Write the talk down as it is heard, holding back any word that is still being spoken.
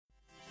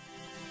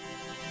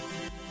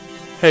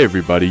Hey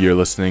everybody, you're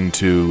listening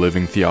to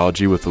Living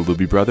Theology with the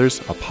Luby Brothers,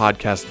 a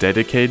podcast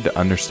dedicated to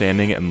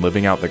understanding and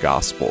living out the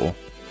gospel.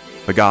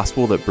 The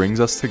gospel that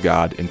brings us to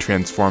God and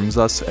transforms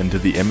us into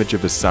the image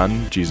of His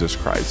Son, Jesus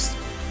Christ.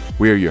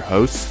 We are your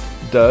hosts,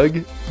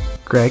 Doug,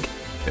 Greg,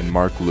 and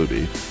Mark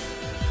Luby.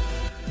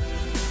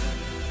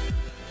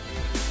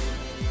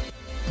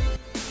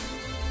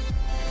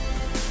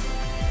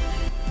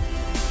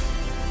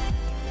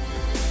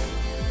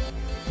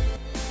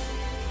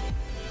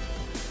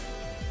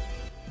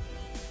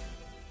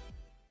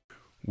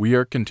 We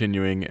are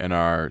continuing in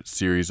our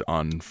series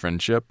on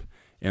friendship,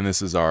 and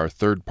this is our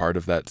third part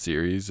of that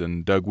series.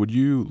 And Doug, would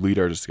you lead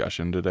our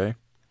discussion today?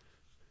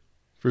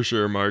 For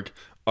sure, Mark.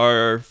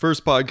 Our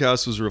first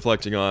podcast was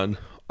reflecting on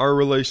our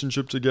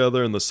relationship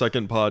together, and the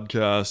second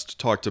podcast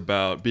talked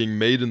about being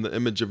made in the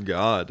image of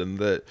God, and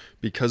that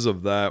because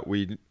of that,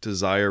 we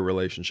desire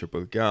relationship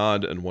with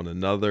God and one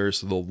another.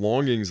 So the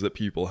longings that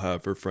people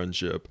have for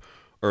friendship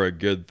are a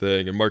good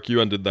thing. And Mark, you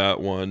ended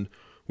that one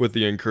with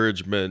the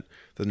encouragement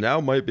that now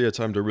might be a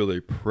time to really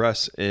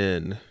press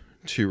in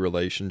to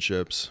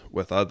relationships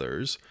with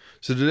others.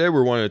 So today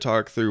we're wanting to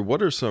talk through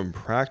what are some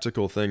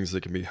practical things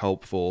that can be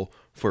helpful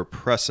for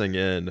pressing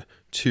in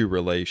to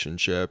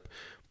relationship.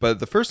 But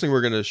the first thing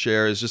we're going to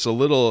share is just a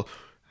little,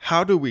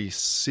 how do we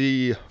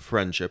see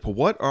friendship?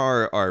 What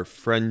are our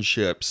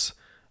friendships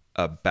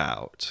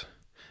about?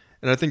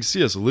 And I think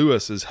C.S.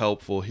 Lewis is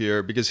helpful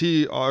here because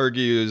he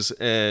argues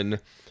in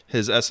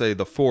his essay,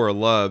 The Four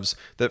Loves,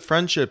 that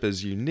friendship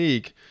is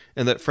unique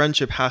and that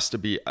friendship has to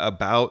be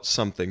about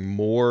something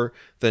more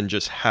than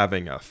just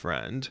having a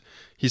friend.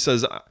 He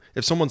says,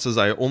 if someone says,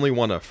 I only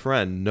want a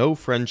friend, no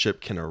friendship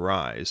can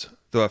arise,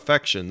 though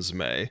affections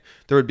may.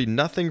 There would be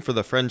nothing for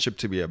the friendship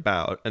to be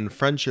about, and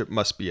friendship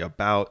must be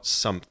about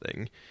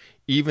something,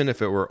 even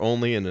if it were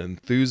only an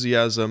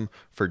enthusiasm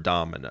for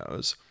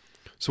dominoes.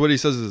 So what he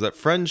says is that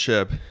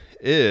friendship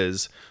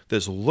is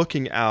this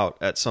looking out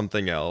at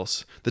something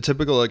else. The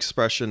typical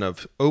expression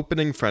of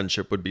opening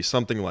friendship would be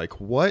something like,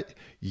 what?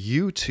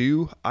 You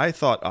too? I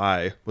thought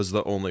I was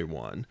the only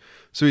one.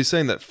 So he's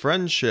saying that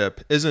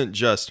friendship isn't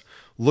just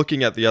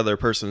looking at the other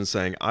person and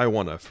saying, I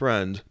want a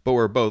friend, but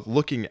we're both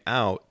looking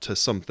out to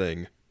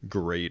something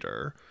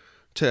greater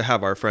to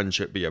have our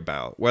friendship be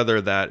about,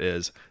 whether that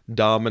is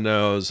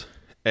dominoes,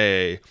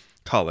 a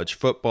college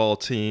football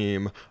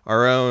team,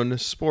 our own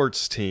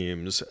sports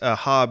teams, a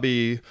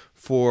hobby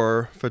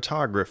for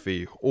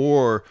photography,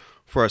 or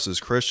for us as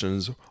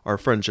Christians, our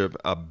friendship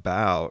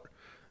about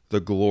the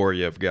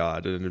glory of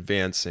God and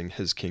advancing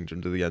His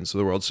kingdom to the ends of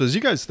the world. So as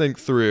you guys think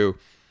through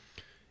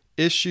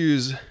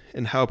issues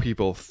and how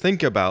people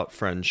think about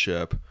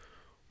friendship,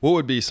 what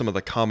would be some of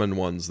the common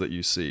ones that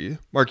you see?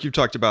 Mark, you've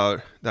talked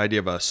about the idea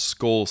of a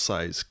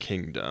skull-sized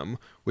kingdom.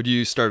 Would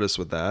you start us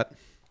with that?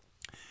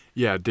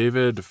 Yeah,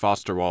 David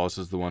Foster Wallace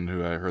is the one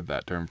who I heard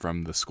that term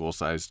from, the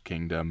skull-sized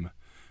kingdom.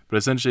 But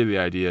essentially the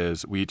idea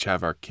is we each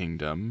have our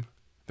kingdom,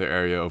 the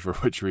area over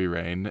which we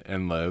reign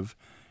and live.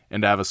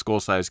 And to have a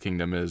skull-sized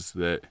kingdom is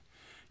that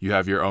you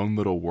have your own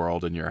little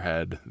world in your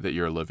head that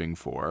you're living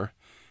for.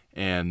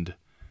 And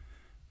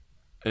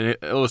an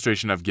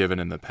illustration I've given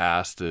in the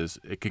past is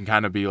it can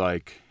kind of be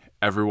like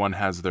everyone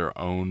has their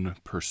own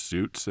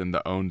pursuits and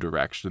the own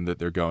direction that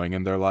they're going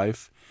in their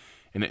life.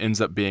 And it ends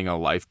up being a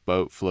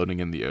lifeboat floating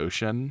in the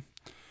ocean.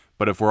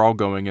 But if we're all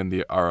going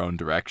in our own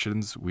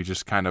directions, we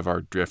just kind of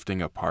are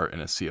drifting apart in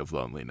a sea of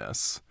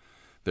loneliness.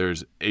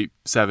 There's 8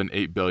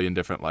 billion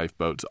different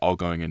lifeboats all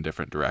going in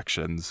different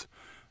directions.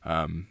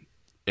 And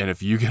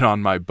if you get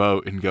on my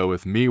boat and go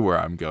with me where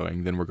I'm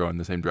going, then we're going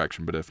the same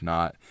direction. But if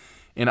not,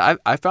 and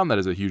I found that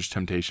as a huge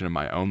temptation in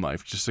my own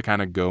life, just to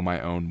kind of go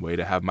my own way,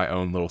 to have my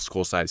own little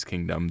skull-sized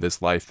kingdom,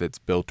 this life that's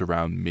built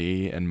around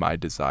me and my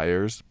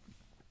desires,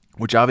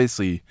 which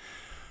obviously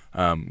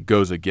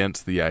goes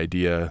against the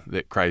idea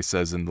that Christ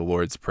says in the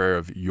Lord's Prayer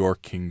of your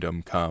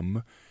kingdom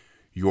come,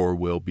 your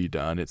will be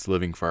done. It's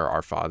living for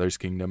our Father's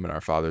kingdom and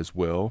our Father's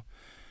will.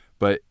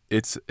 But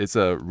it's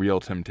a real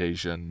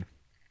temptation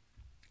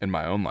in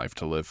my own life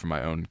to live for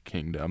my own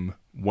kingdom.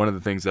 One of the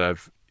things that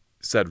I've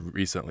said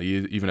recently,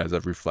 even as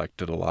I've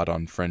reflected a lot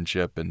on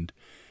friendship and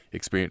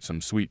experienced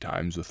some sweet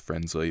times with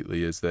friends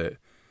lately, is that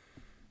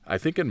I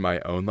think in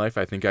my own life,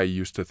 I think I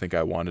used to think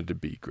I wanted to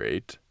be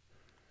great.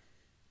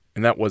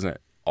 And that wasn't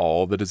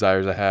all the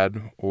desires I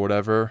had or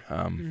whatever.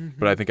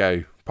 But I think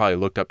I probably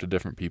looked up to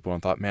different people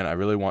and thought, man, I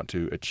really want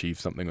to achieve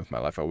something with my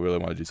life. I really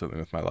want to do something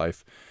with my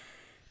life.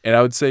 And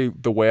I would say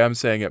the way I'm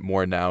saying it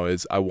more now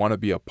is I want to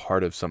be a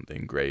part of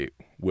something great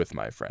with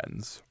my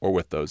friends or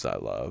with those I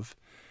love.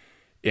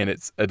 And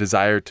it's a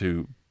desire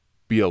to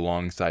be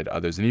alongside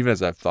others. And even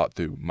as I've thought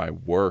through my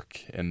work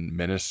and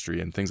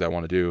ministry and things I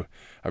want to do,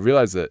 I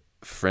realize that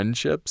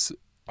friendships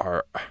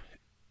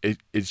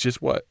it's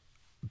just what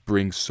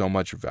brings so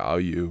much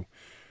value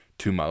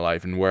to my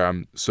life and where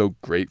I'm so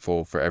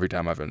grateful for every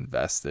time I've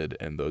invested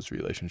in those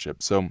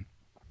relationships. So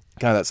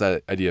kind of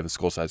that idea of a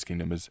skull-sized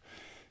kingdom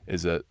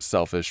is a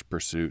selfish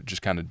pursuit,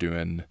 just kind of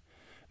doing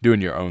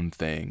your own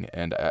thing.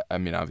 And I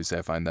mean, obviously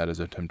I find that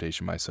as a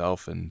temptation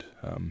myself, and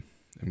I'm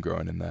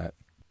growing in that.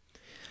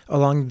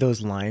 Along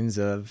those lines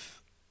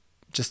of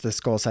just the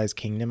skull-sized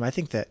kingdom, I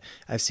think that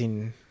I've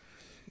seen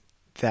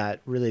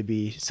that really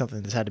be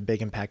something that's had a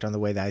big impact on the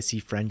way that I see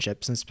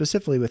friendships, and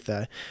specifically with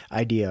the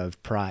idea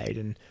of pride.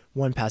 And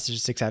one passage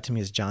that sticks out to me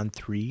is John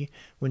 3,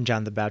 when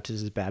John the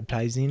Baptist is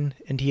baptizing,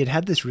 and he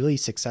had this really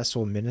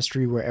successful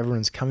ministry where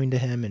everyone's coming to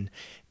him and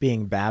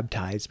being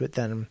baptized. But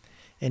then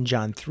in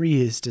John 3,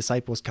 his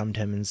disciples come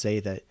to him and say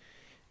that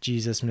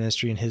Jesus'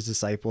 ministry and his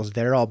disciples,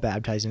 they're all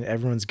baptized and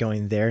everyone's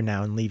going there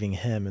now and leaving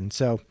him. And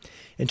so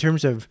in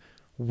terms of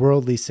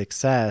worldly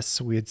success,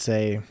 we'd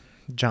say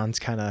John's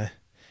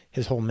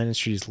his whole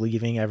ministry is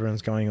leaving,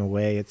 everyone's going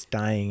away, it's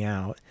dying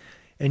out.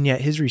 And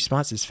yet his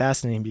response is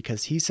fascinating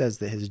because he says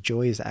that his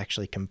joy is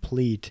actually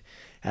complete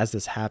as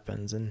this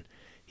happens. And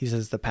he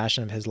says the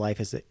passion of his life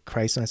is that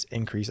Christ must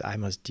increase, I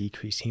must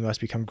decrease. He must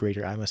become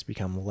greater, I must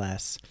become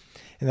less.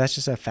 And that's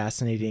just a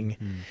fascinating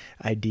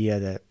idea,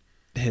 that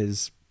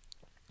his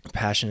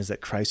passion is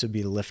that Christ would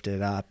be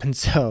lifted up. And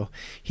so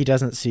he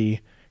doesn't see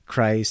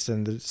Christ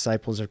and the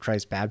disciples of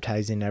Christ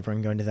baptizing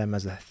everyone, going to them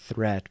as a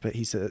threat, but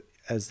he says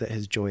as that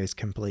his joy is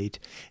complete.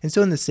 And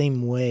so in the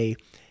same way,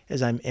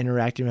 as I'm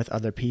interacting with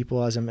other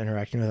people, as I'm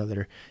interacting with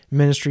other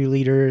ministry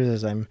leaders,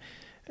 as I'm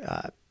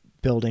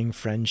building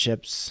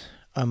friendships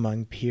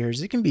among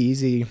peers, it can be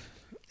easy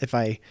if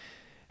I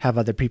have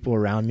other people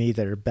around me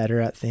that are better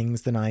at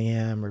things than I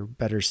am, or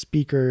better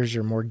speakers,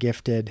 or more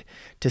gifted,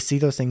 to see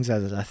those things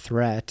as a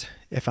threat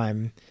if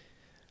I'm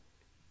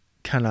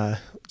kind of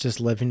just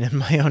living in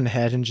my own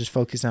head and just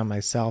focusing on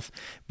myself.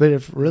 But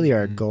if really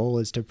our goal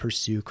is to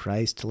pursue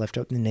Christ, to lift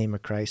up the name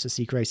of Christ, to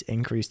see Christ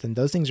increase, then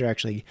those things are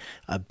actually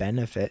a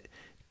benefit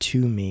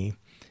to me.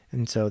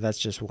 And so that's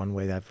just one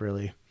way that I've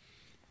really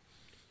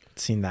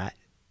seen that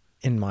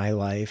in my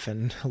life,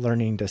 and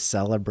learning to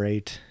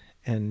celebrate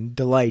and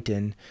delight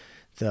in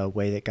the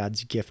way that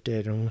God's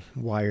gifted and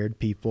wired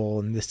people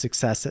and the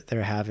success that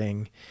they're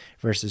having,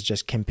 versus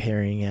just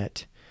comparing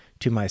it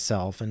to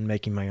myself and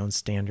making my own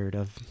standard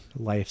of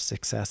life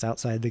success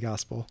outside the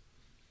gospel.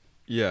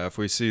 Yeah, if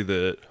we see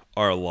that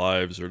our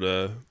lives are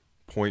to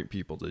point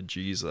people to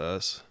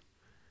Jesus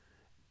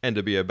and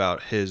to be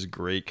about his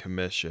great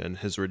commission,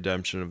 his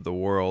redemption of the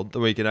world,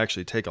 then we can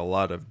actually take a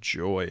lot of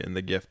joy in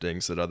the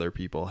giftings that other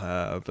people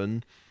have.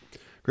 And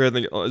I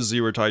think as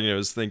you were talking, I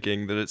was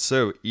thinking that it's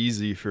so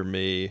easy for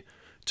me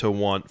to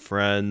want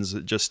friends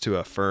just to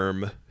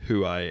affirm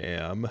who I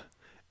am.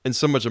 And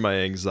so much of my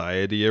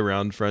anxiety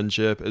around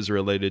friendship is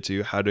related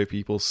to, how do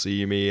people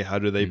see me? How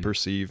do they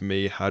perceive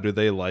me? How do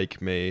they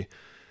like me?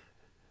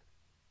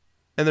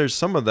 And there's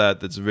some of that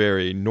that's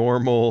very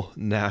normal,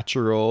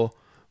 natural,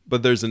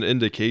 but there's an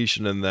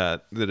indication in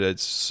that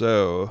it's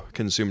so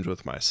consumed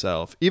with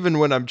myself. Even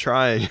when I'm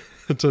trying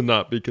to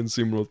not be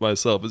consumed with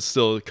myself, it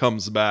still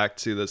comes back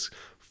to this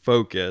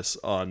focus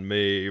on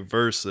me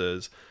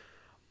versus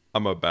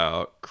I'm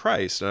about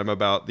Christ and I'm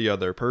about the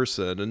other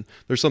person. And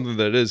there's something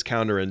that is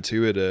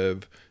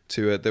counterintuitive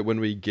to it, that when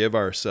we give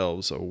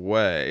ourselves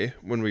away,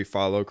 when we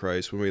follow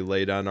Christ, when we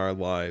lay down our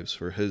lives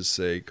for his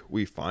sake,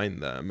 we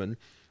find them. And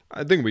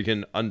I think we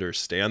can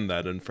understand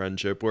that in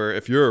friendship, where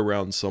if you're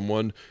around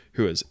someone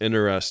who is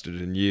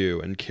interested in you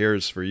and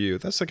cares for you,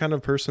 that's the kind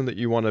of person that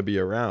you want to be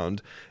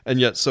around. And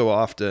yet so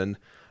often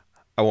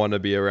I want to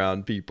be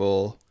around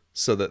people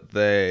so that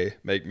they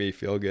make me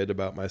feel good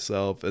about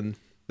myself. And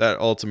that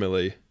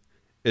ultimately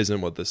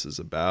isn't what this is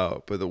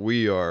about, but that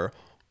we are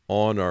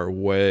on our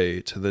way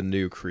to the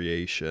new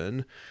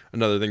creation.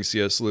 Another thing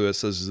C.S. Lewis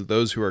says is that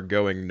those who are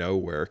going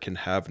nowhere can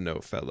have no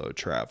fellow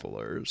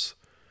travelers.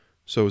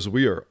 So as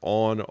we are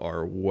on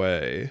our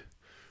way,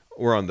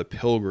 we're on the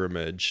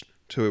pilgrimage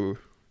to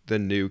the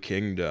new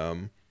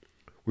kingdom,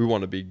 we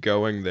want to be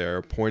going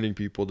there, pointing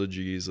people to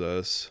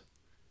Jesus,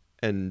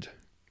 and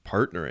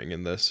partnering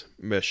in this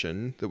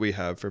mission that we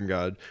have from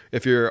God.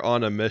 If you're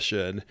on a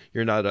mission,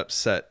 you're not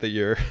upset that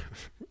your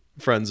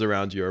friends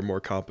around you are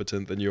more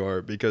competent than you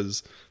are,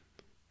 because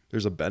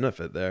there's a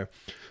benefit there.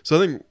 So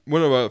I think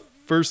one of the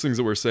first things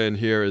that we're saying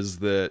here is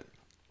that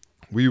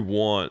we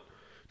want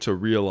to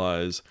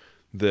realize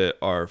that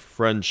our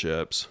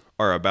friendships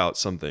are about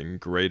something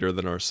greater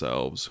than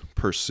ourselves,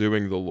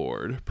 pursuing the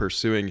Lord,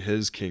 pursuing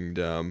his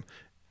kingdom,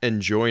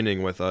 and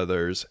joining with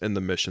others in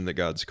the mission that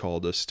God's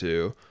called us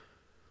to.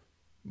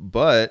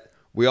 But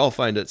we all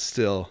find it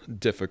still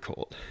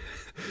difficult.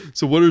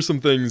 So what are some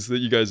things that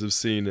you guys have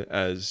seen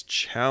as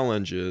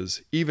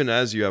challenges, even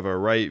as you have a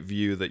right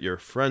view that your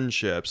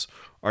friendships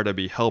are to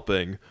be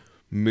helping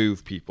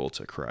move people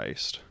to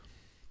Christ?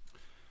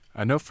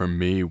 I know for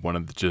me, one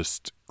of the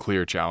just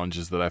clear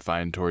challenges that I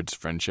find towards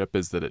friendship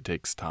is that it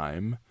takes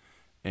time.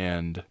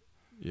 And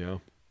yeah,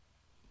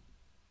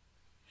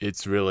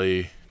 it's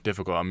really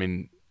difficult. I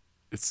mean,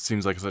 it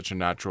seems like such a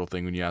natural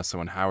thing when you ask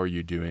someone, how are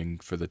you doing,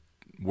 for the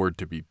word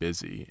to be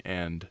busy.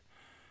 And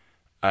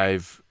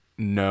I've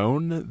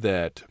known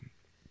that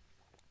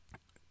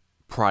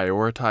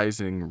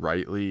prioritizing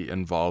rightly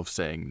involves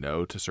saying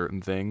no to certain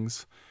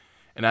things.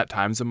 And at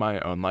times in my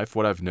own life,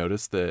 what I've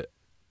noticed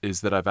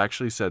is that I've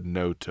actually said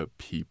no to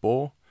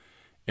people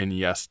and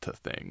yes to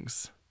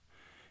things.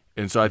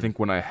 And so I think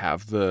when I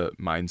have the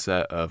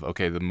mindset of,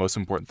 okay, the most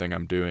important thing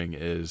I'm doing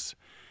is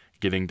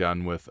getting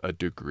done with a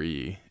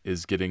degree,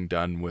 is getting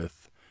done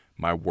with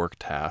my work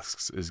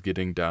tasks, is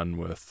getting done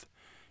with,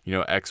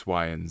 X,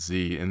 Y, and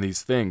Z. And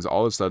these things,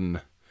 all of a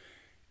sudden,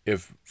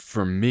 if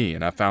for me,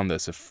 and I found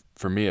this, if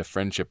for me, a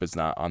friendship is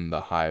not on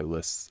the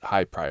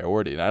high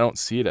priority, and I don't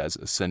see it as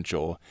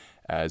essential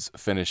as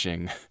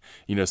finishing,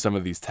 some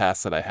of these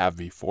tasks that I have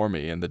before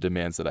me and the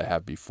demands that I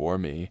have before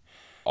me,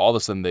 all of a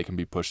sudden they can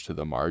be pushed to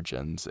the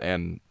margins.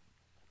 And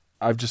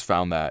I've just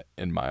found that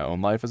in my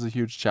own life as a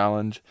huge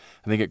challenge.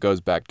 I think it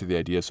goes back to the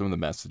idea of some of the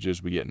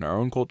messages we get in our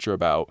own culture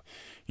about,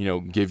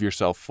 give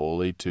yourself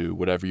fully to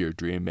whatever your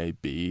dream may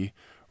be,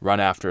 run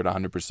after it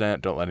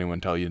 100%, don't let anyone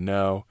tell you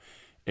no,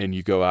 and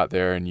you go out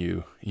there and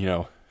you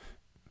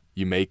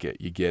make it,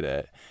 you get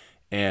it.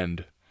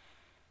 And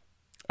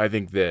I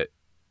think that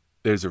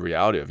there's a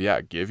reality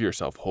of, give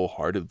yourself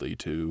wholeheartedly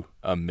to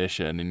a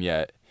mission, and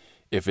yet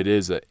if it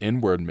is an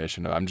inward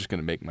mission of I'm just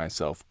going to make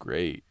myself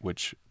great,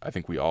 which I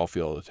think we all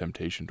feel a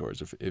temptation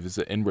towards, if it's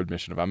an inward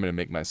mission of I'm going to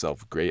make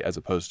myself great as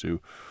opposed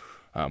to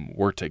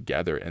work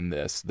together in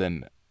this,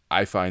 then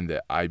I find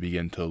that I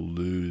begin to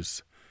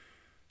lose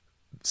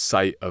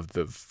sight of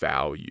the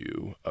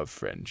value of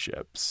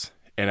friendships.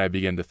 And I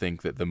begin to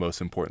think that the most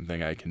important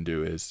thing I can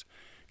do is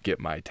get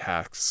my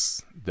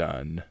tasks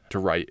done, to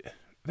write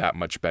that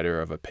much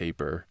better of a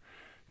paper,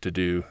 to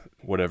do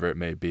whatever it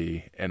may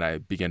be. And I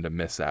begin to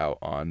miss out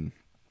on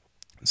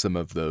some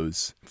of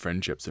those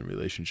friendships and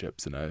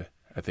relationships. And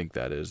I think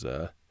that is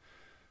a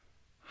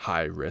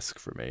high risk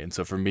for me. And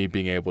so for me,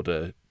 being able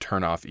to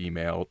turn off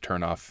email,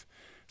 turn off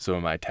some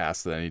of my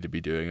tasks that I need to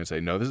be doing and say,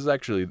 no, this is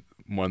actually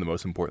one of the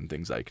most important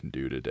things I can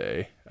do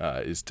today,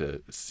 is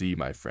to see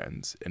my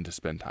friends and to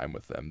spend time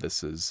with them.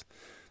 This is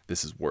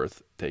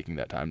worth taking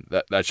that time.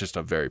 That's just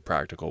a very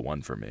practical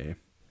one for me.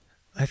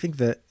 I think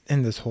that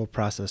in this whole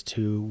process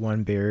too,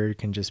 one barrier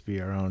can just be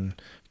our own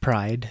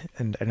pride.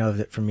 And I know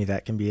that for me,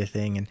 that can be a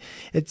thing. And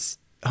it's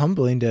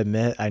humbling to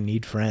admit I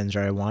need friends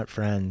or I want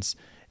friends.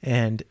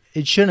 And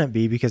it shouldn't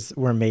be, because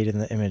we're made in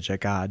the image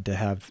of God to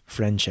have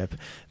friendship.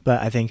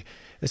 But I think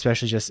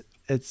especially just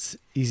it's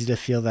easy to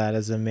feel that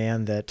as a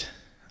man, that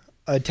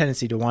a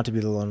tendency to want to be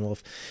the lone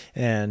wolf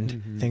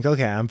and think,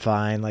 okay, I'm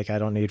fine. Like I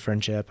don't need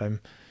friendship.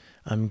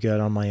 I'm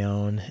good on my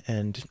own.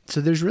 And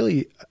so there's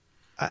really,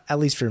 at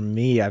least for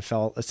me, I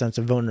felt a sense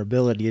of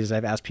vulnerability as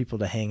I've asked people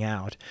to hang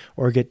out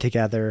or get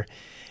together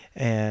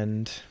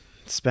and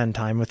spend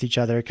time with each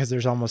other, because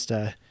there's almost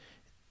a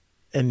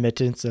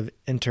admittance of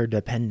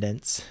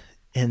interdependence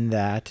in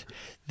that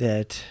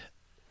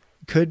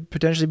could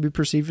potentially be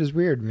perceived as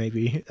weird.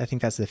 Maybe. I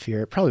think that's the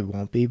fear. It probably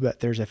won't be, but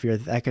there's a fear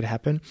that could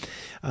happen.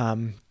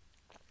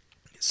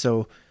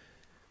 So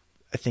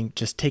I think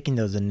just taking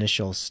those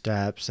initial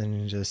steps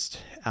and just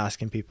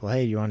asking people,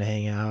 hey, do you want to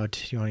hang out?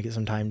 Do you want to get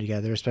some time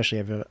together? Especially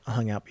if I've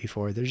hung out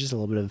before. There's just a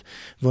little bit of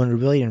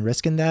vulnerability and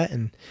risk in that,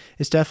 and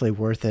it's definitely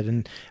worth it.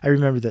 And I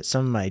remember that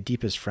some of my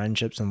deepest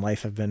friendships in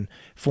life have been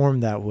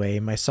formed that way.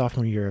 My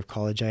sophomore year of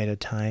college, I had a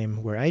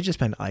time where I had just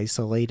been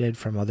isolated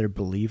from other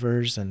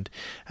believers, and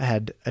I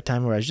had a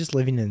time where I was just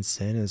living in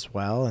sin as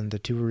well, and the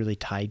two were really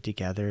tied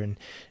together in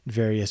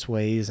various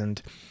ways.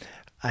 And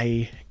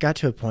I got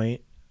to a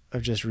point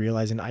of just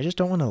realizing I just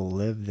don't want to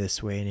live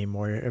this way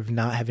anymore, of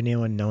not having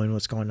anyone knowing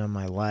what's going on in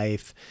my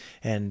life,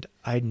 and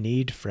I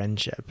need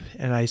friendship.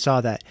 And I saw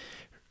that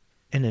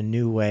in a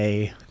new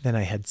way than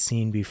I had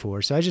seen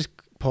before. So I just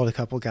pulled a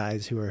couple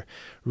guys who are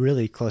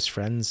really close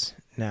friends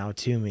now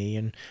to me,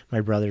 and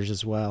my brothers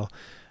as well,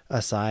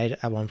 aside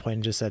at one point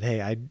and just said,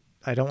 hey,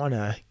 I don't want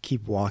to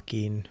keep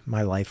walking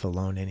my life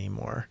alone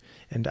anymore,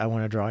 and I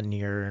want to draw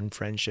nearer in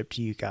friendship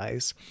to you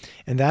guys.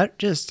 And that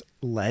just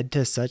led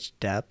to such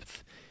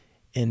depth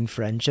in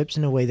friendships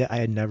in a way that I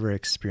had never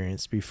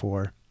experienced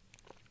before.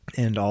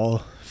 And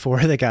all four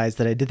of the guys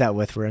that I did that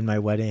with were in my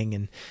wedding,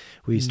 and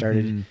we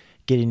started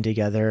getting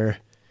together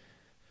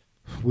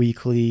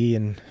weekly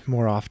and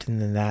more often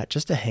than that,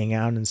 just to hang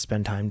out and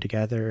spend time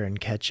together and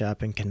catch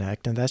up and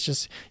connect. And that's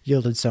just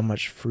yielded so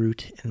much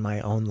fruit in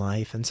my own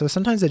life. And so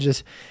sometimes it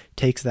just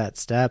takes that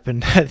step.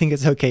 And I think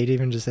it's okay to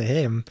even just say,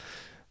 hey, I'm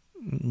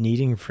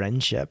needing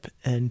friendship,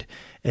 and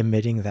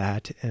admitting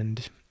that.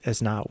 And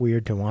it's not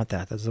weird to want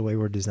that. That's the way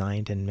we're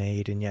designed and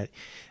made. And yet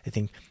I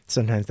think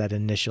sometimes that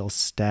initial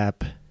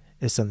step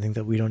is something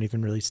that we don't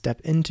even really step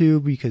into,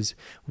 because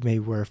maybe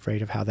we're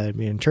afraid of how that would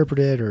be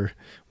interpreted, or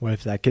what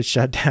if that gets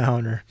shut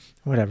down, or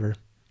whatever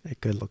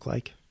it could look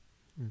like.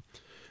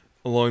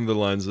 Along the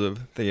lines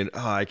of thinking,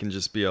 I can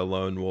just be a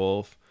lone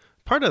wolf.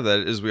 Part of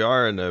that is we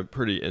are in a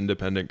pretty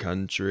independent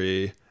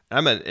country.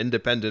 I'm an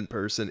independent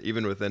person,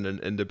 even within an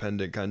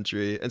independent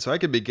country. And so I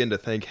could begin to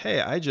think, hey,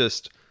 I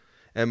just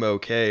am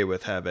okay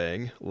with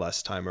having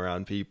less time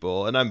around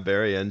people, and I'm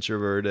very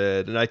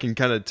introverted, and I can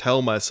kind of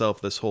tell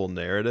myself this whole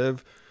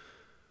narrative.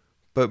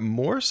 But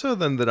more so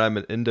than that I'm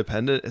an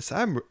independent, it's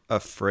I'm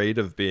afraid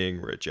of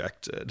being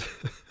rejected.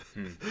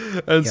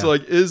 And so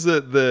like, is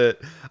it that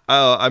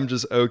I'm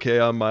just okay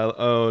on my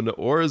own,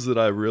 or is it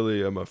I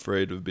really am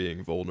afraid of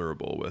being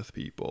vulnerable with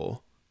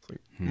people?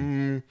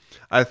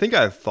 I think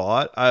I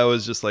thought I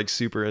was just like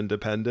super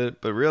independent,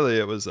 but really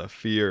it was a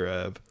fear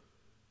of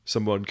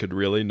someone could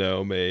really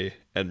know me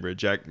and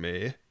reject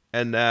me.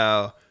 And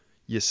now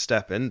you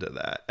step into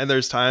that. And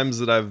there's times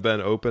that I've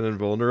been open and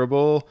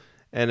vulnerable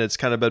and it's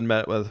kind of been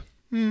met with,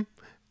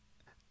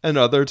 and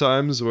other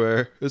times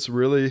where it's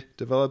really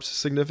developed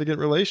significant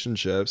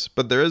relationships.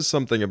 But there is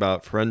something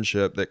about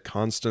friendship that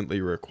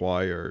constantly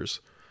requires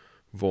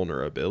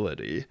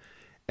vulnerability.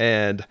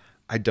 And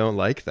I don't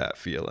like that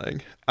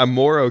feeling. I'm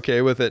more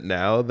okay with it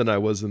now than I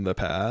was in the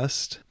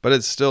past, but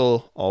it's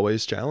still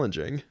always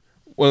challenging.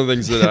 One of the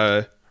things that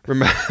I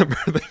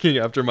remember thinking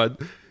after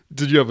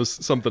did you have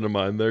something in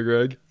mind there,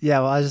 Greg? Yeah,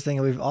 well, I was just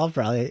thinking we've all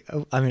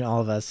all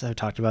of us have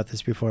talked about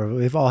this before, but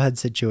we've all had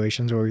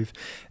situations where we've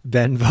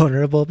been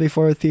vulnerable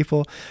before with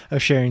people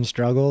of sharing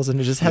struggles, and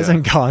it just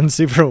hasn't gone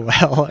super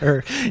well.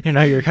 Or,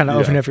 you're kind of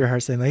opening up your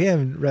heart saying, like, hey,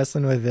 I'm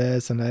wrestling with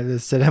this, and I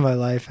just sit in my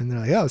life, and they're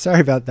like, oh, sorry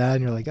about that.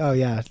 And you're like, oh,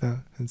 yeah. No.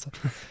 It's,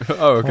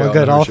 oh, okay. Well,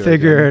 good. I'll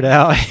figure it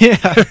out. Yeah.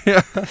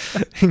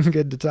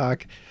 Good to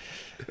talk.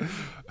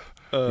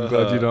 I'm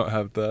glad you don't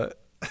have that.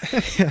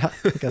 Yeah,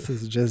 I guess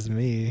it's just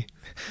me.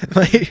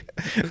 My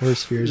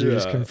worst fears are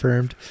just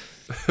confirmed.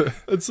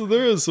 And so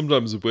there is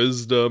sometimes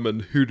wisdom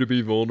and who to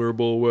be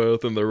vulnerable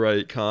with in the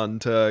right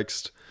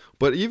context.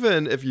 But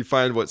even if you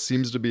find what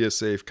seems to be a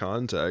safe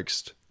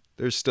context,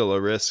 there's still a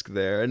risk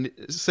there. And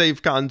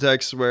safe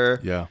context where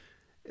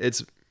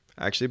it's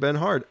actually been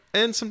hard.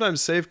 And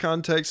sometimes safe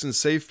context and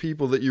safe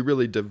people that you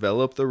really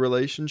develop the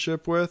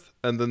relationship with,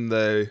 and then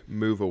they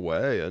move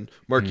away. And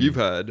Mark, you've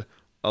had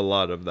a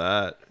lot of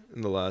that in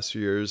the last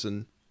few years,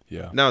 and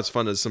now it's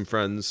fun as some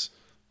friends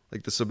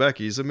like the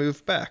Sebeckis have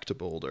moved back to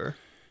Boulder.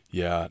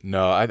 Yeah,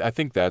 no, I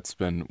think that's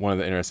been one of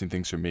the interesting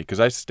things for me,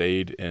 because I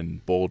stayed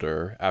in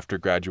Boulder after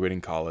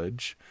graduating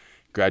college,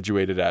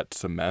 graduated at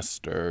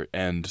semester,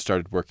 and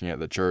started working at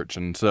the church.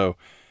 And so,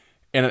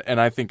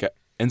 and I think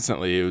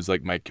instantly it was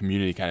like my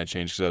community kind of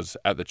changed, because I was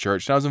at the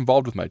church and I was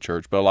involved with my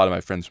church, but a lot of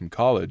my friends from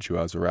college who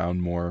I was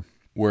around more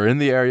were in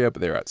the area,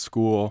 but they were at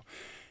school.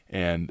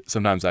 And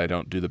sometimes I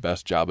don't do the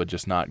best job of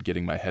just not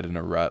getting my head in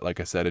a rut, like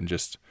I said, and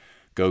just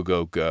go.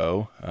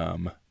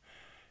 One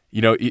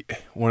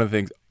of the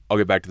things, I'll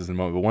get back to this in a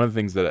moment, but one of the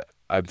things that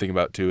I'm thinking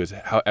about too is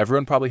how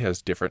everyone probably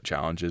has different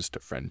challenges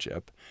to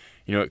friendship.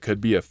 It could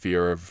be a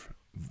fear of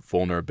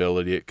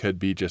vulnerability. It could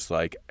be just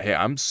like, hey,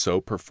 I'm so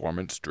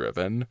performance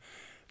driven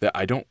that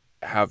I don't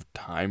have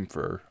time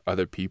for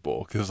other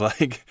people, because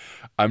like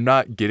I'm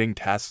not getting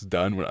tasks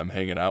done when I'm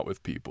hanging out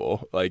with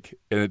people, like,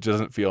 and it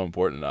doesn't feel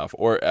important enough.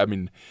 Or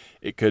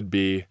it could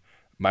be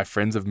my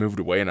friends have moved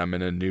away and I'm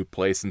in a new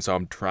place, and so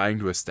I'm trying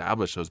to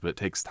establish those, but it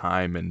takes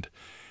time. And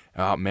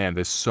oh man,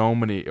 there's so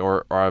many,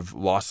 or I've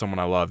lost someone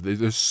I love.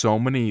 There's so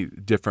many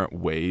different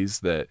ways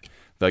that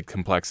like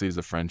complexities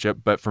of friendship.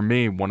 But for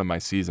me, one of my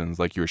seasons,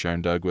 like you were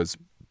sharing, Doug, was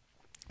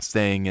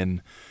staying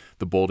in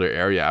the Boulder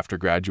area after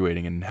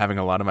graduating and having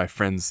a lot of my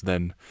friends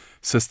then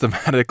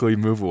systematically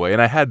move away.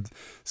 And I had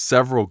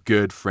several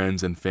good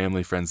friends and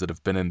family friends that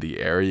have been in the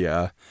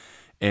area.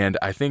 And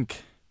I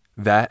think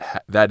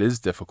that is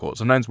difficult.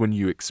 Sometimes when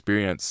you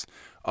experience,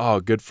 a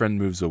good friend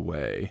moves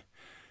away,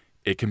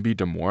 it can be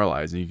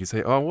demoralizing. You can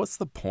say, oh, what's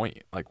the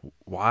point? Like,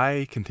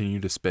 why continue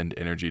to spend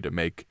energy to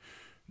make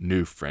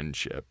new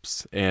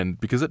friendships? And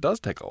because it does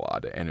take a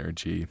lot of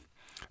energy.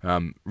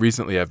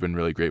 Recently, I've been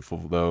really grateful,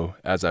 though,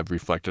 as I've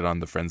reflected on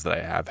the friends that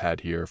I have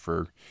had here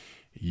for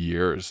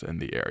years in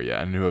the area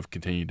and who have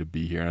continued to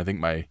be here. And I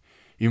think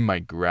even my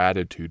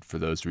gratitude for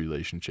those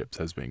relationships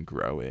has been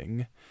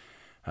growing.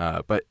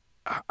 But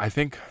I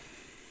think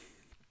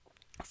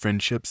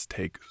friendships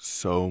take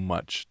so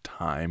much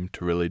time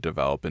to really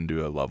develop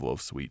into a level of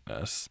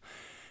sweetness.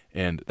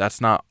 And that's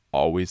not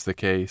always the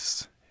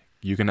case.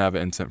 You can have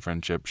an instant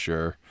friendship,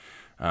 sure.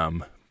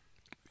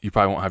 You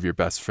probably won't have your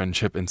best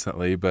friendship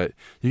instantly, but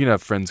you can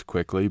have friends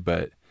quickly.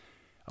 But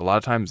a lot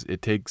of times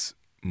it takes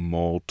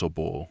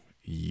multiple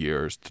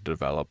years to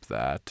develop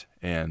that.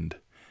 And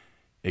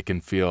it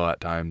can feel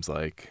at times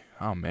like,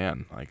 oh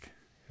man, like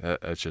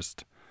that's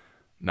just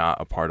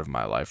not a part of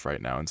my life right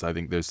now. And so I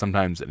think there's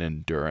sometimes an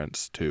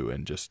endurance too,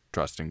 and just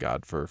trusting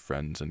God for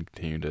friends and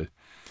continue to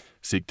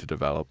seek to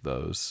develop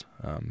those.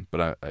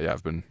 But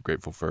I've been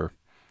grateful for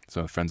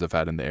some of the friends I've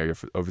had in the area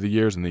over the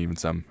years, and even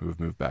some who have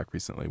moved back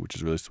recently, which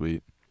is really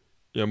sweet.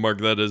 Yeah, Mark,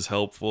 that is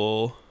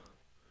helpful.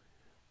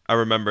 I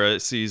remember a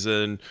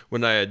season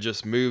when I had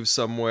just moved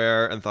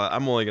somewhere and thought,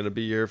 I'm only going to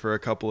be here for a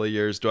couple of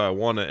years. Do I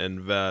want to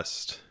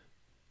invest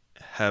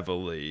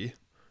heavily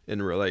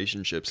in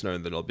relationships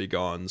knowing that I'll be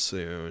gone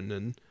soon?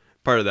 And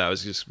part of that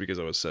was just because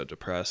I was so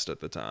depressed at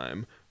the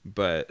time,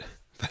 but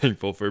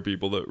thankful for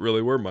people that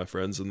really were my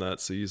friends in that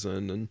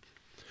season.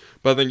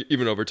 But I think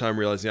even over time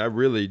realizing I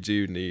really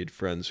do need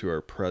friends who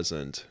are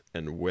present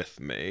and with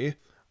me.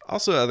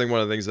 Also, I think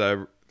one of the things that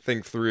I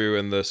think through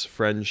in this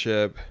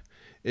friendship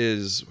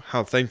is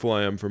how thankful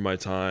I am for my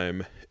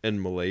time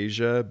in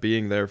Malaysia,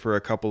 being there for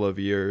a couple of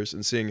years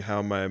and seeing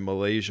how my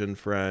Malaysian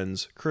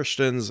friends,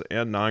 Christians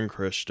and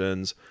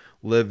non-Christians,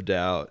 lived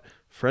out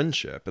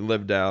friendship and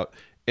lived out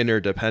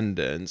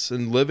interdependence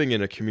and living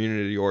in a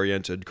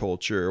community-oriented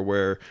culture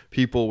where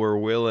people were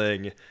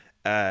willing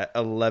at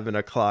 11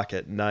 o'clock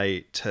at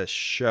night to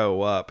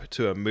show up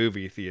to a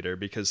movie theater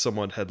because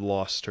someone had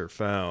lost her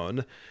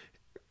phone,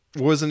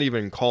 wasn't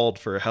even called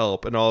for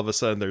help, and all of a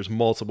sudden there's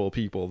multiple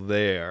people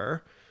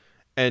there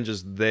and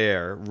just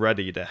there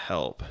ready to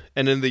help.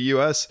 And in the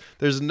US,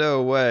 there's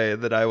no way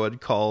that I would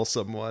call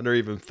someone or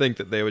even think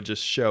that they would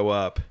just show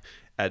up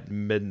at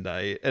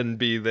midnight and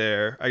be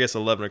there, I guess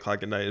 11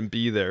 o'clock at night, and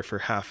be there for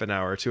half an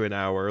hour to an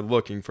hour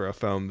looking for a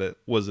phone that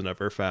wasn't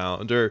ever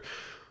found.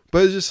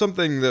 But it's just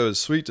something that was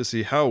sweet to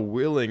see how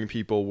willing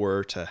people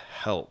were to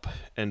help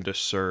and to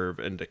serve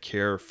and to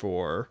care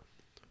for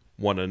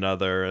one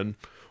another. And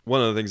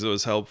one of the things that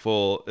was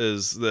helpful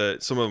is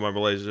that some of my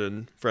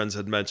Malaysian friends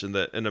had mentioned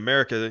that in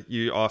America,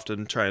 you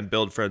often try and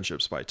build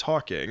friendships by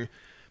talking,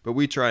 but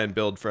we try and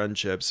build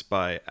friendships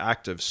by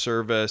active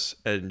service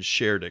and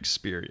shared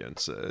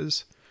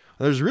experiences.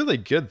 There's really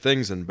good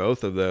things in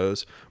both of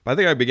those, but I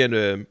think I began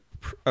to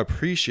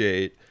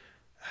appreciate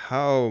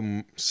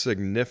how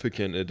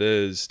significant it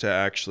is to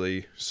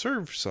actually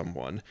serve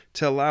someone,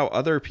 to allow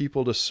other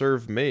people to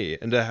serve me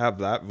and to have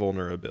that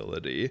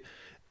vulnerability,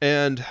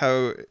 and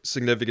how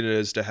significant it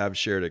is to have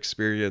shared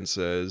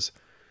experiences.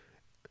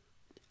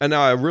 And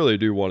now I really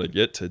do want to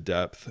get to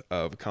depth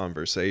of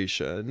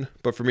conversation,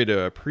 but for me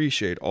to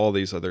appreciate all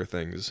these other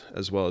things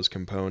as well as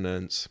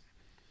components.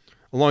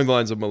 Along the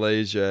lines of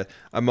Malaysia,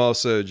 I'm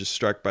also just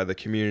struck by the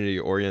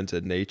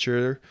community-oriented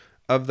nature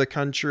of the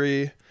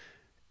country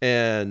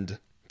and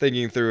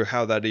thinking through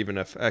how that even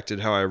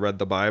affected how I read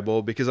the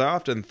Bible, because I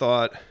often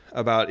thought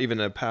about even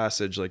a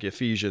passage like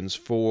Ephesians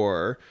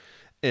 4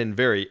 in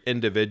very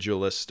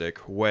individualistic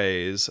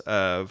ways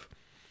of,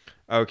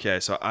 okay,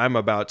 so I'm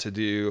about to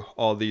do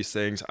all these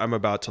things. I'm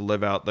about to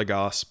live out the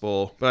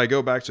gospel. But I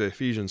go back to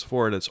Ephesians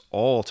 4 and it's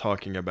all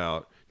talking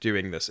about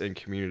doing this in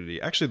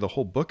community. Actually, the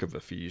whole book of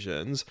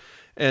Ephesians.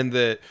 And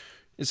that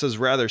it says,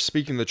 rather,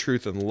 speaking the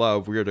truth in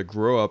love, we are to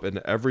grow up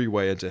in every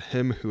way into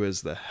him who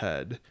is the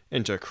head,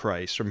 into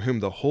Christ, from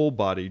whom the whole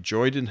body,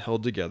 joined and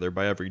held together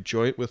by every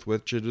joint with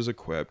which it is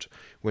equipped,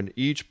 when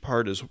each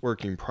part is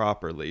working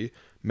properly,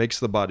 makes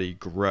the body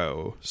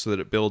grow so that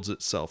it builds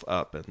itself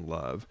up in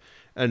love.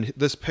 And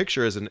this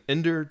picture is an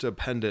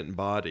interdependent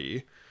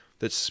body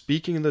that's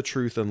speaking the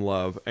truth in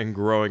love and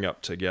growing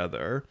up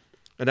together.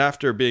 And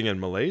after being in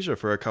Malaysia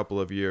for a couple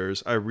of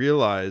years, I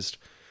realized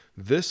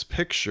this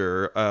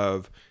picture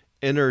of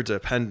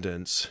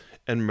interdependence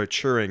and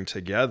maturing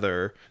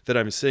together that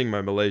I'm seeing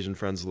my Malaysian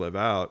friends live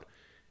out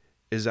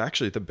is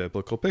actually the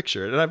biblical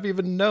picture. And I've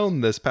even known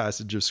this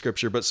passage of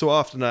scripture, but so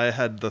often I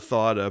had the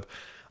thought of,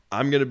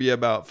 I'm going to be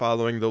about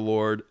following the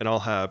Lord and I'll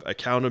have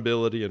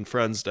accountability and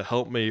friends to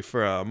help me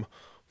from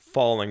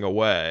falling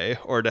away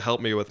or to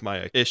help me with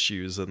my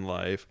issues in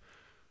life.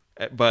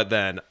 But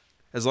then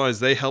as long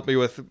as they help me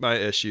with my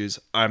issues,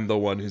 I'm the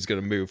one who's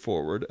going to move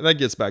forward. And that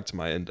gets back to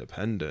my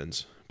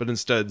independence. But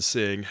instead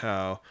seeing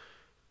how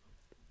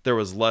there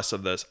was less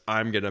of this,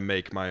 I'm going to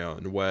make my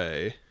own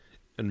way,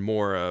 and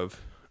more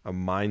of a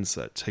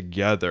mindset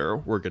together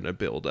we're going to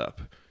build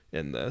up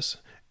in this.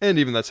 And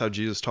even that's how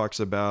Jesus talks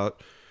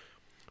about,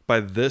 by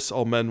this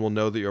all men will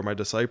know that you're my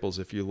disciples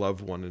if you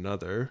love one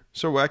another.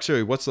 So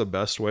actually, what's the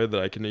best way that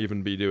I can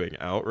even be doing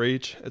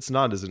outreach? It's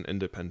not as an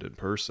independent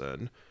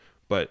person,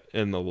 but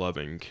in the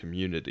loving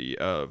community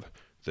of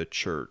the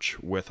church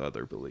with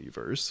other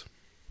believers.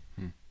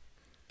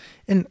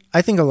 And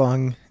I think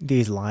along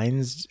these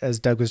lines, as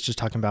Doug was just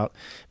talking about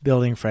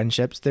building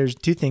friendships, there's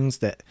two things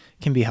that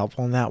can be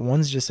helpful in that.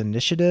 One's just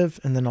initiative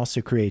and then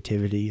also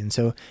creativity. And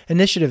so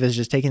initiative is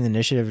just taking the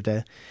initiative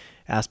to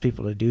ask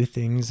people to do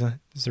things.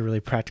 There's a really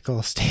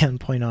practical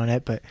standpoint on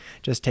it, but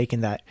just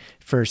taking that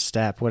first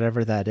step,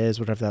 whatever that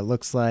is, whatever that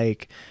looks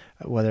like,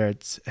 whether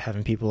it's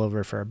having people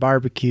over for a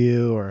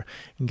barbecue or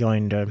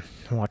going to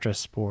watch a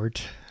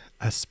sports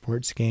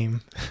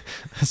game,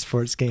 a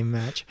sports game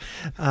match,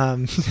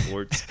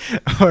 Sports.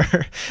 or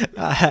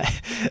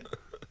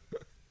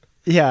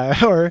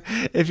yeah, or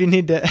if you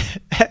need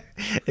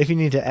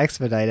to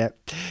expedite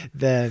it,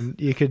 then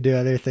you could do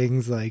other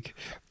things like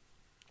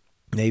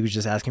maybe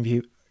just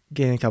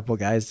getting a couple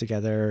guys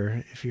together,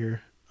 or if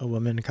you're a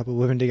woman, a couple of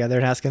women together,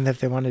 and asking them if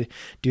they want to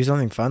do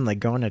something fun, like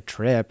go on a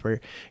trip or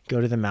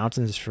go to the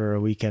mountains for a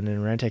weekend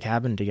and rent a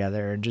cabin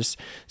together and just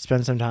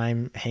spend some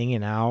time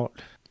hanging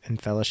out and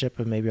fellowship,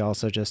 but maybe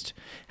also just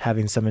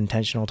having some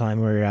intentional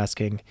time where you're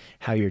asking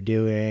how you're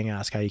doing,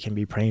 ask how you can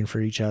be praying for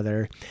each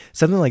other.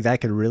 Something like that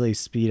could really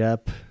speed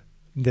up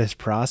this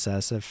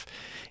process if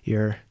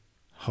you're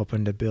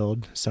hoping to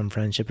build some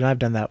friendship. And I've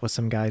done that with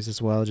some guys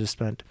as well, just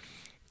spent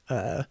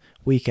a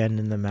weekend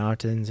in the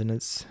mountains, and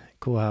it's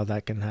cool how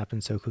that can happen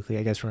so quickly.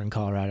 I guess we're in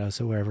Colorado,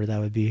 so wherever that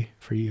would be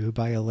for you,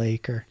 by a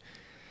lake or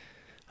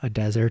a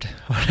desert,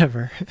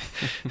 whatever,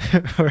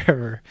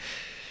 wherever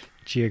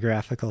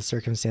geographical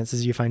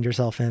circumstances you find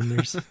yourself in,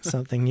 there's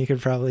something you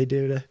could probably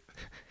do to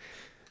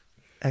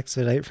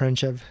expedite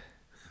friendship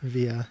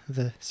via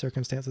the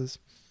circumstances.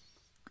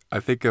 I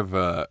think of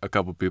a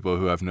couple people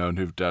who I've known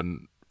who've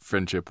done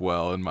friendship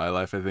well in my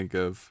life. I think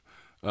of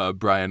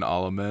Brian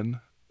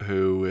Alleman,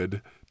 who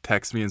would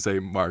text me and say,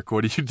 Mark,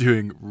 what are you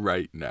doing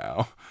right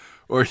now?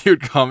 Or he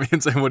would call me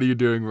and say, what are you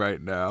doing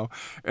right now?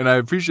 And I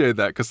appreciate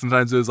that because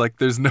sometimes it was like,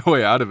 there's no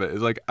way out of it.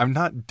 It's like, I'm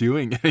not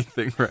doing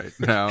anything right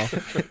now.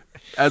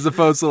 As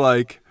opposed to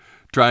like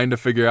trying to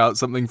figure out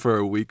something for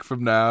a week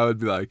from now. It'd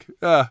be like,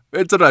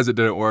 and sometimes it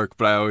didn't work,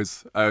 but I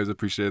always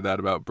appreciated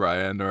that about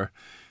Brian. Or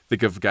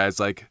think of guys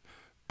like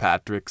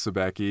Patrick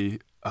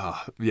Sabecki.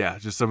 Yeah,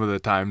 just some of the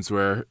times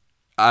where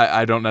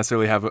I don't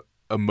necessarily have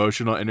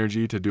emotional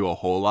energy to do a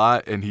whole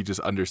lot, and he just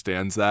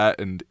understands that.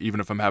 And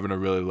even if I'm having a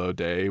really low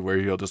day, where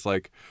he'll just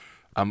like,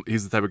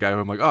 he's the type of guy who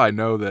I'm like, oh, I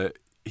know that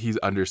he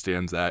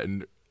understands that,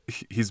 and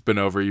he's been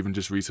over even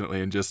just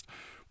recently and just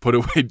put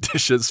away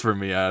dishes for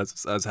me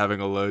as I was having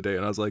a low day.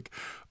 And I was like,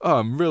 oh,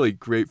 I'm really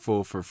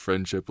grateful for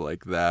friendship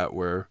like that,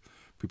 where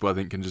people I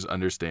think can just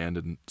understand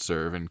and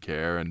serve and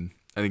care. And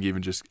I think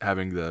even just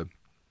having the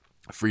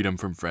freedom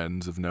from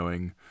friends of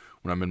knowing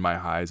when I'm in my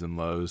highs and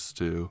lows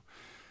to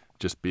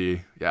just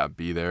be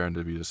there and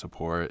to be the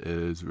support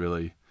is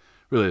really,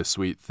 really a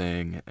sweet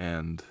thing.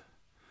 And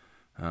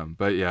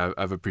but yeah,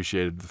 I've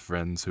appreciated the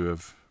friends who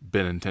have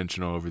been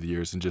intentional over the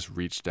years and just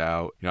reached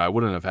out. I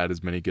wouldn't have had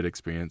as many good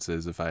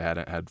experiences if I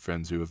hadn't had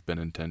friends who have been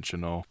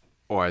intentional.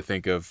 Or I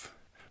think of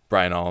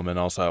Brian Alleman.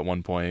 Also, at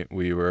one point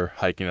we were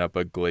hiking up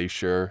a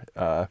glacier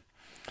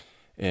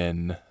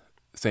in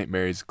St.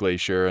 Mary's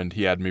Glacier, and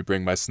he had me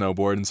bring my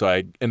snowboard, and so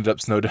I ended up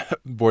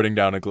snowboarding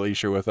down a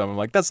glacier with him. I'm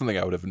like, that's something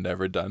I would have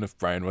never done if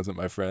Brian wasn't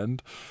my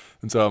friend.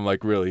 And so I'm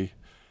like really,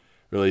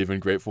 really even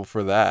grateful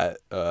for that.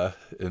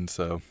 And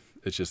so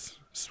it's just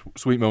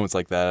sweet moments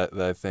like that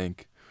I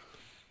think,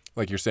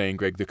 like you're saying,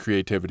 Greg, the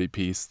creativity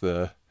piece,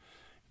 the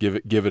give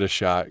it a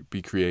shot,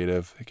 be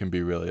creative, it can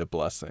be really a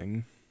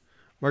blessing.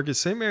 Marcus,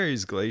 St.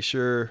 Mary's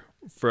Glacier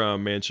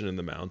from Mansion in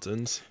the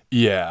Mountains?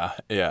 Yeah.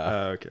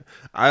 Okay.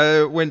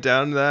 I went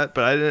down to that,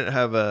 but I didn't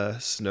have a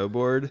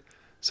snowboard,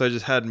 so I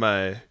just had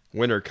my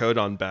winter coat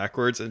on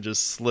backwards and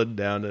just slid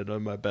down it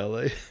on my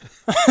belly.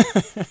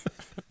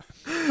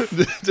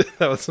 That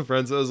was some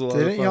friends. That was a lot of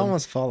fun. Didn't you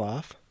almost fall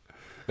off?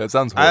 That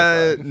sounds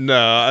horrifying.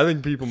 No, I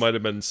think people might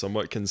have been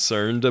somewhat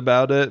concerned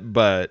about it,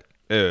 but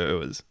it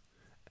was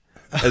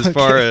as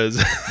far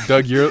as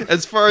Doug,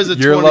 as far as a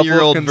your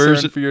 20-year-old level of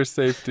version for your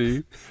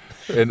safety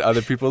and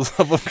other people's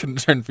level of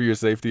concern for your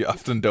safety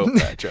often don't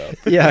match up.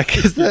 Yeah,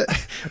 because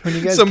when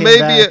you guys so came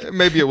maybe back,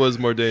 maybe it was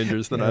more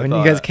dangerous than I when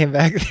thought. you guys came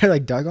back, they're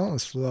like, Doug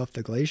almost flew off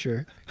the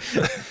glacier.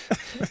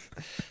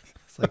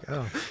 It's like,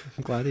 oh,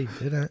 I'm glad he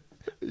didn't.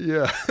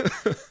 Yeah.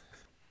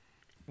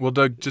 Well,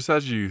 Doug, just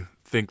as you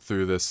think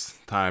through this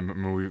time, I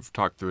mean, we've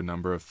talked through a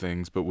number of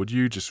things, but would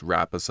you just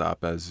wrap us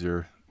up as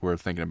we're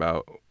thinking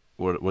about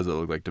what does it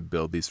look like to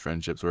build these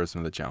friendships? What are some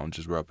of the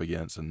challenges we're up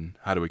against, and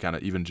how do we kind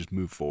of even just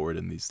move forward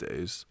in these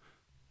days?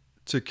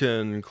 To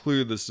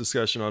conclude this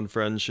discussion on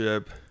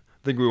friendship,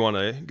 I think we want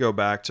to go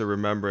back to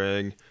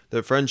remembering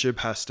that friendship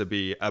has to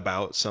be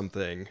about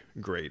something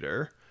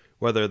greater,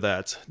 whether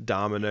that's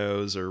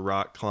dominoes or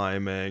rock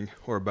climbing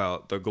or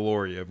about the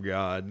glory of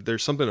God.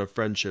 There's something of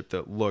friendship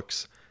that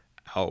looks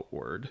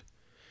outward.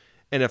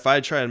 And if I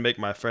try and make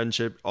my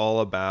friendship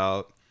all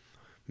about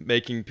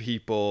making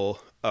people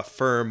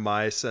affirm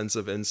my sense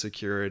of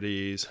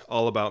insecurities,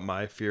 all about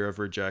my fear of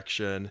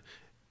rejection,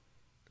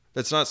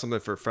 that's not something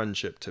for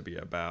friendship to be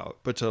about,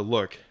 but to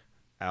look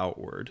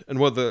outward. And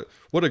what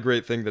a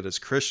great thing that as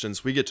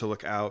Christians, we get to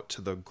look out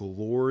to the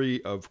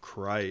glory of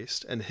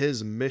Christ and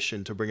his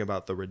mission to bring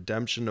about the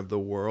redemption of the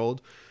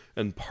world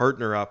and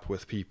partner up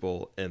with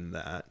people in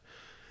that.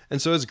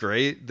 And so it's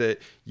great that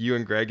you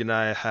and Greg and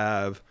I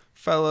have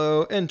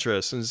fellow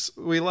interests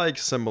and we like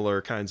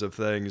similar kinds of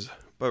things,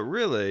 but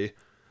really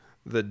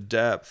the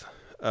depth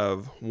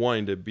of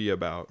wanting to be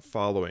about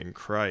following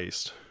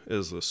Christ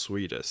is the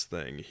sweetest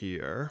thing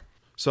here.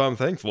 So I'm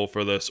thankful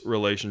for this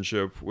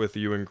relationship with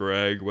you and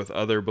Greg, with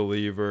other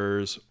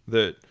believers,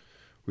 that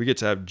we get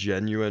to have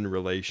genuine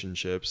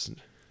relationships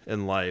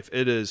in life.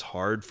 It is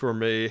hard for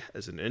me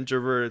as an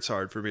introvert. It's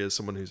hard for me as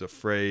someone who's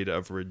afraid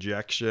of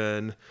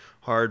rejection.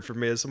 Hard for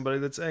me as somebody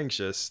that's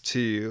anxious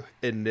to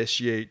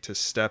initiate, to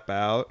step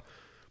out.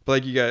 But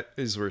like you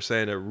guys were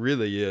saying, it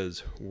really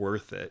is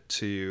worth it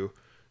to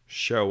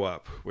show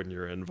up when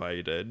you're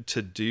invited,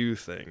 to do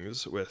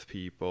things with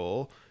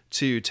people,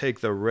 to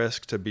take the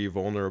risk to be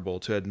vulnerable,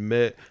 to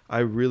admit I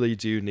really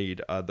do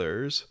need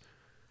others.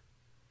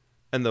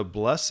 And the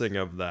blessing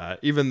of that,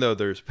 even though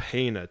there's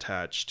pain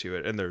attached to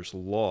it and there's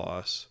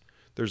loss,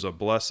 there's a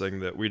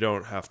blessing that we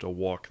don't have to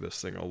walk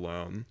this thing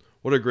alone.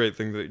 What a great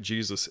thing that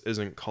Jesus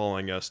isn't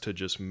calling us to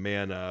just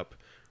man up,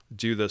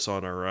 do this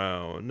on our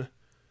own,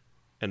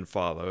 and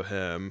follow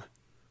him.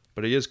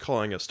 But he is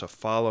calling us to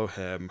follow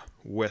him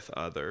with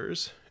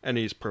others. And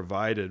he's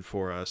provided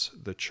for us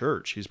the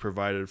church. He's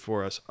provided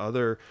for us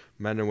other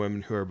men and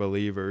women who are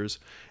believers.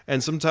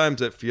 And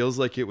sometimes it feels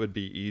like it would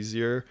be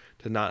easier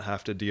to not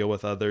have to deal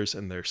with others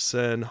and their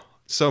sin,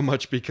 so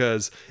much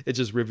because it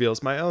just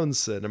reveals my own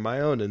sin and my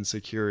own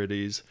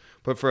insecurities.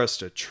 But for us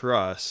to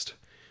trust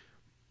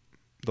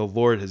the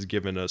Lord has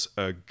given us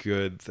a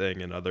good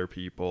thing in other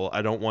people.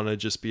 I don't want to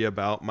just be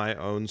about my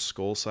own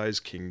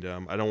skull-sized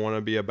kingdom. I don't want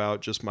to be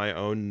about just my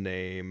own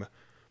name.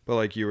 But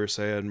like you were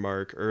saying,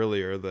 Mark,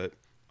 earlier, that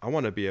I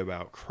want to be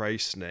about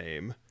Christ's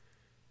name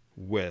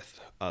with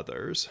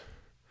others.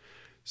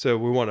 So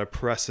we want to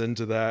press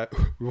into that.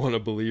 We want to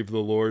believe the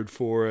Lord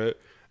for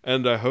it.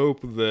 And I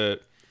hope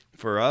that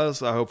for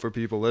us, I hope for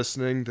people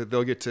listening, that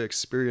they'll get to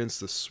experience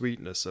the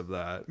sweetness of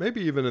that.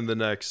 Maybe even in the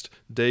next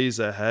days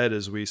ahead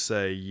as we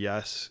say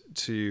yes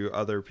to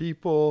other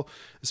people,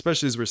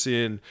 especially as we're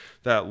seeing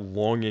that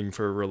longing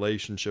for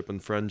relationship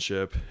and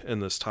friendship in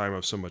this time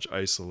of so much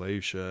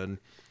isolation,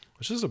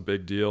 which is a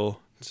big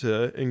deal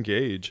to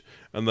engage.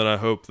 And then I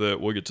hope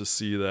that we'll get to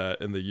see that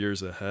in the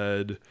years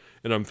ahead.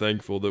 And I'm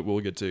thankful that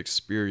we'll get to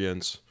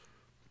experience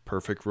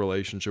perfect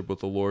relationship with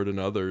the Lord and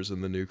others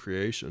in the new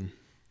creation.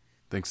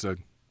 Thanks, Doug.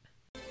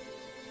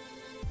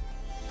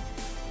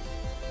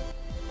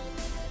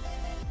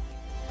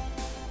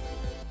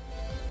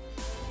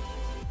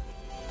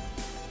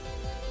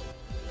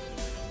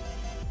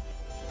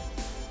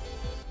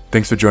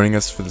 Thanks for joining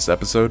us for this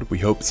episode. We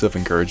hope it's of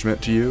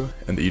encouragement to you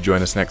and that you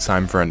join us next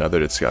time for another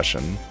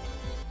discussion.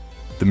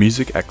 The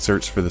music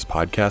excerpts for this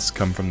podcast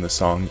come from the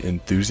song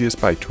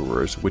Enthusiast by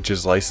Tours, which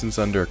is licensed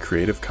under a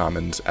Creative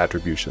Commons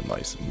Attribution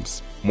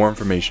license. More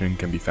information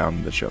can be found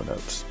in the show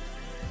notes.